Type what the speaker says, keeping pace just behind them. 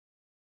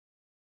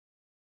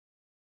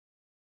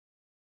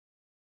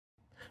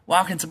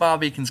Welcome to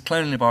Barbican's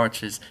Cloning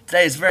Laboratories.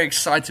 Today is very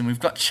exciting. We've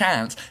got a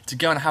chance to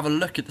go and have a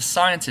look at the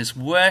scientists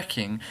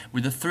working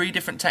with the 3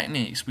 different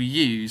techniques we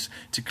use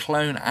to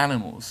clone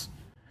animals.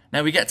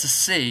 Now we get to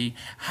see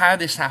how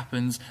this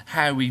happens,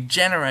 how we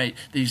generate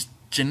these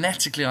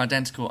genetically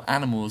identical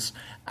animals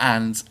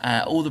and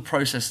all the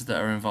processes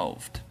that are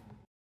involved.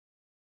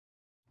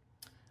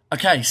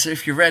 Okay, so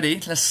if you're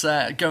ready, let's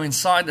go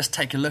inside, let's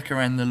take a look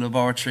around the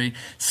laboratory,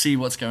 see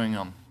what's going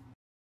on.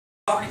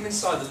 Welcome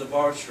inside the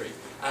laboratory.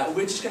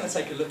 We're just going to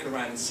take a look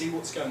around and see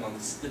what's going on,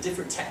 the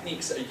different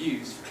techniques that are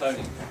used for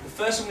cloning. The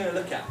first one we're going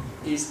to look at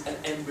is an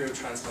embryo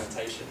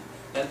transplantation.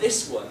 Now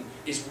this one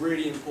is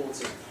really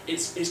important.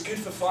 It's good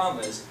for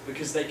farmers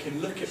because they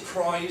can look at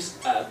prize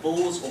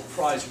bulls or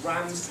prize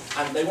rams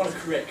and they want to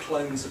create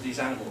clones of these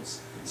animals.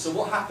 So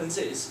what happens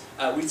is,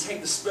 we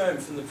take the sperm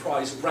from the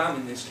prize ram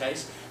in this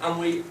case and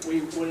we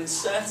will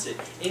insert it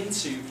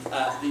into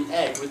the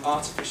egg with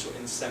artificial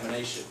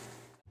insemination.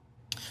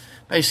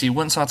 Basically,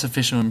 once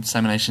artificial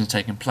insemination has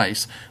taken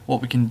place,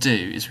 what we can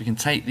do is we can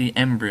take the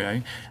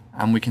embryo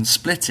and we can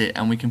split it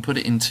and we can put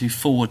it into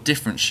 4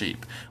 different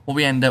sheep. What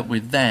we end up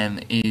with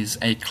then is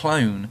a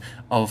clone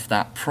of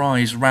that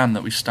prize ram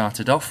that we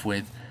started off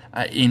with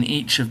in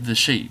each of the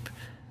sheep.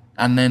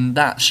 And then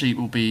that sheep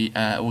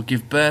will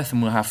give birth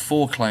and we'll have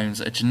 4 clones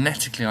that are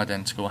genetically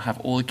identical, have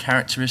all the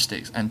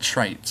characteristics and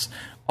traits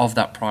of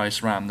that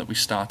prize ram that we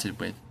started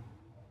with.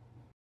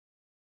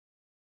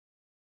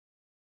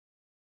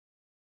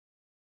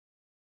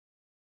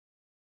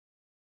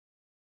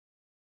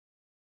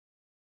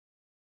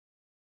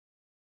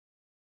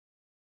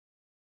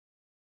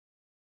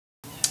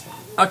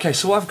 Okay,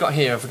 so what I've got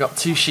here, I've got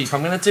 2 sheep.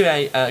 I'm going to do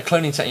a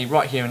cloning technique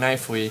right here and now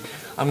for you.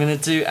 I'm going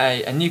to do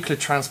a nuclear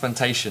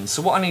transplantation.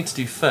 So what I need to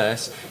do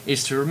first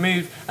is to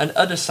remove an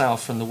udder cell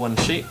from the one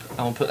sheep, and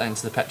we'll put that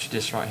into the petri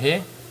dish right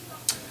here.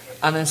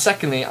 And then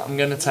secondly, I'm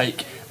going to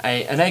take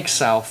an egg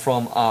cell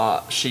from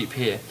our sheep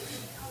here.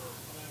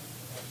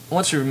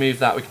 Once we remove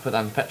that, we can put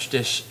that in the petri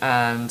dish,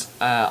 and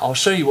I'll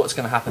show you what's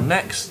going to happen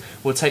next.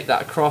 We'll take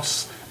that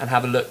across and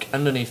have a look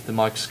underneath the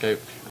microscope.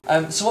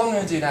 So what I'm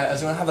going to do now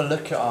is I'm going to have a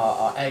look at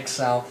our egg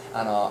cell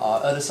and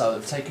our udder cell that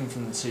we've taken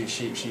from the 2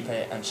 sheep, sheep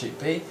A and sheep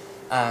B,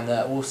 and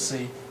we'll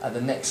see at the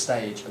next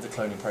stage of the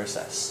cloning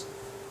process.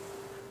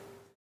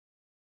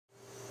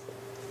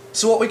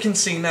 So what we can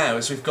see now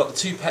is we've got the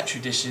 2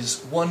 petri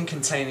dishes, one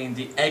containing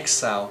the egg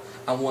cell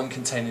and one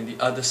containing the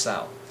udder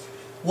cell.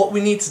 What we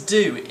need to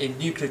do in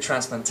nuclear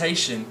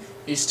transplantation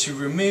is to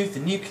remove the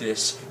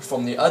nucleus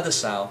from the udder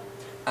cell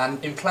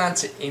and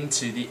implant it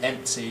into the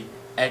empty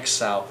egg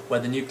cell where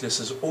the nucleus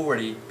has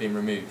already been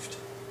removed.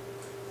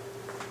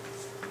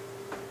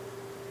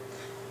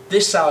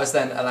 This cell is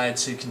then allowed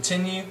to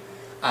continue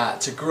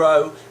to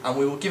grow, and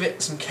we will give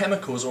it some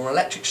chemicals or an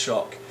electric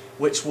shock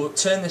which will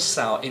turn this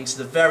cell into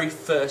the very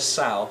first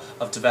cell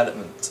of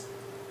development.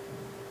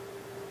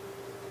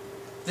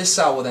 This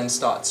cell will then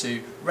start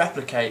to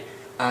replicate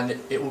and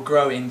it will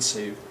grow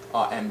into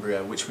our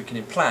embryo, which we can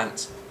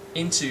implant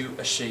into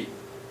a sheep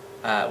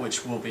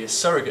which will be a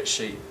surrogate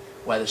sheep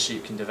where the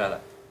sheep can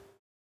develop.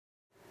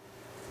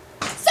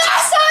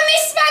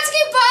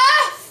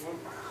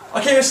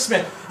 Okay, Mr.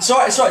 Smith, it's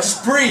alright,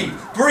 just breathe,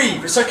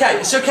 it's okay,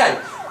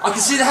 I can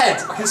see the head,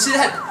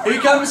 here he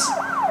comes,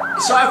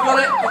 it's alright, I've got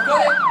it.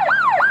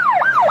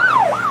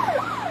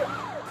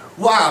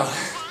 Wow,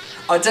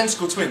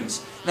 identical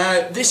twins.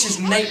 Now, this is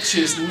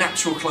nature's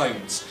natural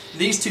clones.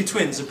 These 2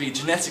 twins would be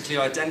genetically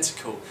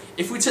identical.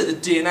 If we took the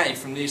DNA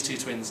from these 2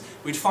 twins,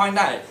 we'd find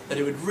out that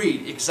it would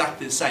read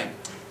exactly the same.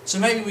 So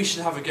maybe we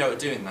should have a go at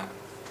doing that.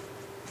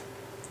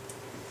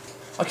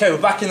 Okay,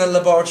 we're back in the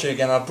laboratory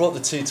again. I've brought the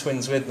 2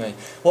 twins with me.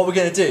 What we're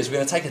going to do is we're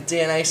going to take a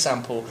DNA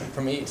sample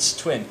from each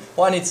twin.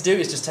 What I need to do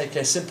is just take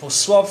a simple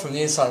swab from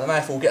the inside of the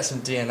mouth and we'll get some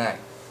DNA.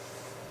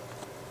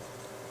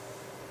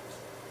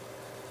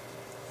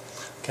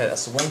 Okay,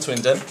 that's the one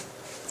twin done.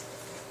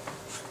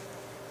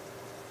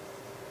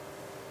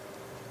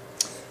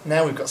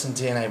 Now we've got some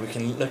DNA we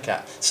can look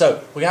at.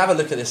 So, we're going to have a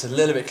look at this a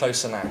little bit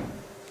closer now.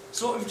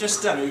 So what we've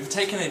just done, we've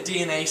taken a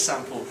DNA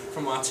sample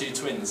from our 2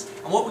 twins,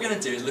 and what we're going to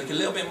do is look a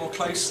little bit more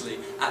closely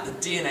at the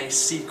DNA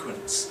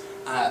sequence.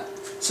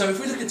 So if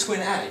we look at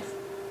twin A,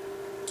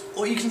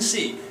 what you can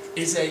see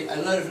is a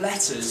load of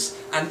letters,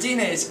 and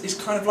DNA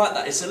is kind of like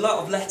that, it's a lot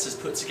of letters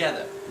put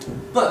together.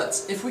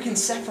 But if we can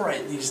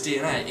separate these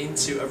DNA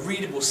into a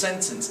readable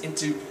sentence,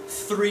 into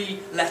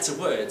 3-letter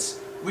words,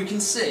 we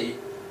can see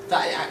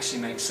that it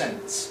actually makes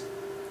sense.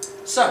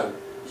 So,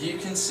 you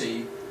can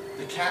see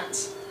the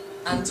cat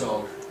and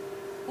dog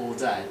all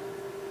day.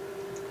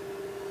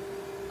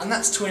 And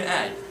that's twin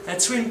A. Now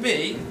twin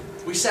B,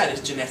 we said, is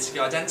genetically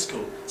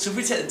identical. So if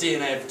we take the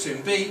DNA of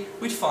twin B,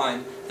 we'd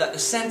find that the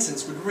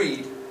sentence would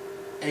read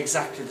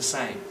exactly the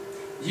same.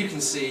 You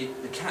can see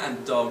the cat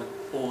and dog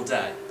all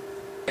day.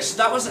 So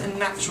that wasn't a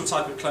natural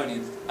type of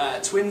cloning.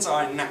 Twins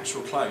are a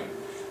natural clone.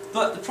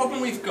 But the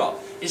problem we've got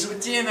is with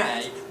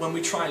DNA, when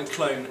we try and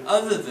clone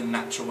other than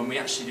natural, when we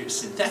actually do it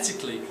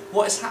synthetically,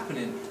 what is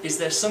happening is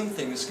there's some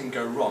things can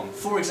go wrong.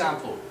 For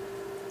example,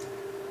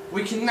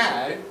 we can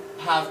now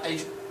have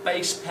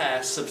base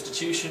pair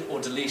substitution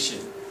or deletion.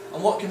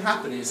 And what can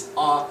happen is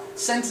our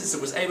sentence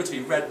that was able to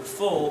be read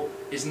before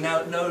is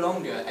now no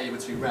longer able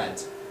to be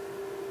read.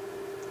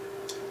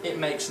 It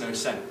makes no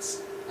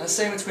sense. And the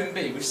same with twin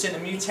B. We've seen a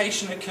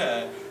mutation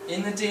occur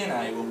in the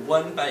DNA where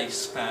one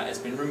base pair has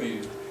been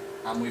removed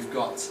and we've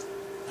got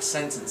a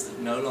sentence that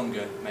no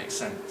longer makes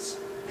sense.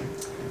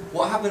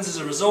 What happens as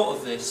a result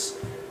of this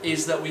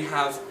is that we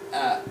have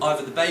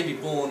either the baby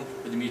born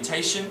with a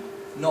mutation,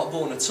 not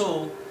born at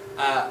all,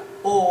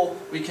 or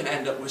we can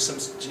end up with some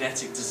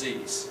genetic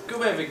disease. A good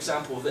way of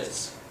example of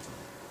this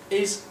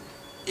is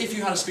if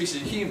you had a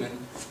species of human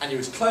and you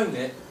were to clone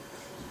it,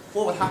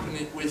 what would happen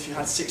if you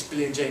had 6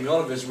 billion Jamie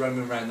Olivers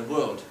roaming around the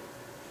world?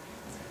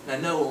 Now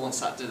no one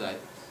wants that, do they?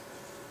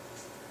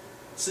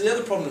 So the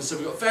other problem is, so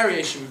we've got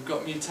variation, we've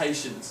got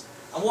mutations.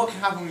 And what can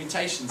happen with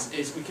mutations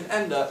is we can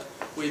end up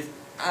with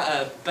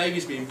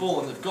babies being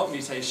born that have got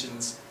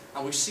mutations,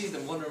 and we see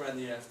them wandering around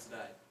the earth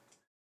today.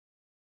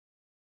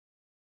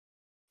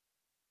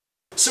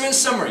 So in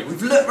summary,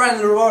 we've looked around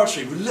the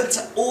laboratory, we've looked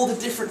at all the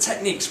different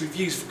techniques we've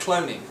used for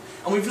cloning,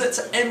 and we've looked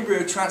at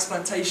embryo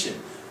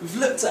transplantation. We've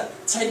looked at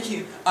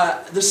taking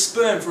the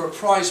sperm from a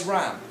prize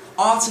ram,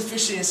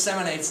 artificially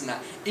inseminating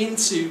that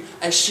into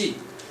a sheep,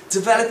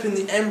 developing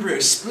the embryo,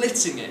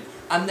 splitting it,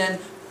 and then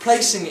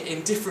placing it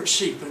in different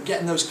sheep and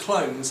getting those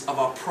clones of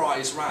our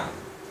prize ram.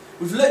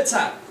 We've looked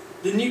at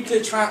the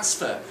nuclear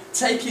transfer,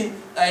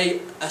 taking an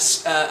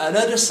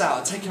udder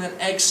cell, taking an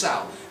egg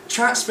cell,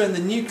 transferring the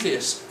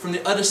nucleus from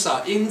the udder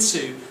cell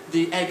into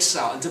the egg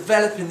cell and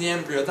developing the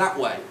embryo that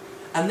way.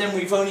 And then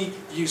we've only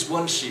used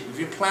one sheep.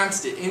 We've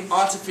implanted it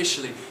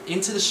artificially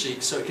into the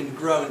sheep so it can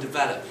grow and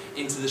develop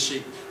into the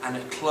sheep and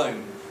a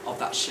clone of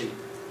that sheep.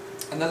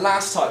 And the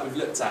last type we've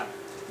looked at,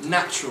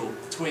 natural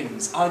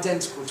twins,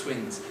 identical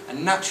twins, a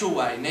natural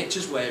way,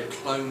 nature's way of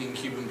cloning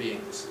human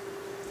beings.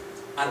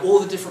 And all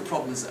the different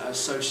problems that are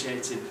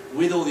associated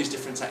with all these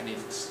different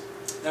techniques.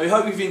 Now we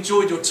hope you've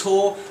enjoyed your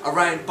tour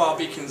around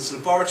Barbican's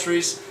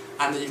laboratories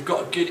and that you've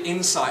got a good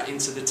insight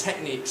into the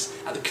techniques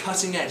at the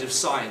cutting edge of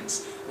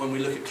science when we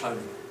look at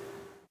cloning.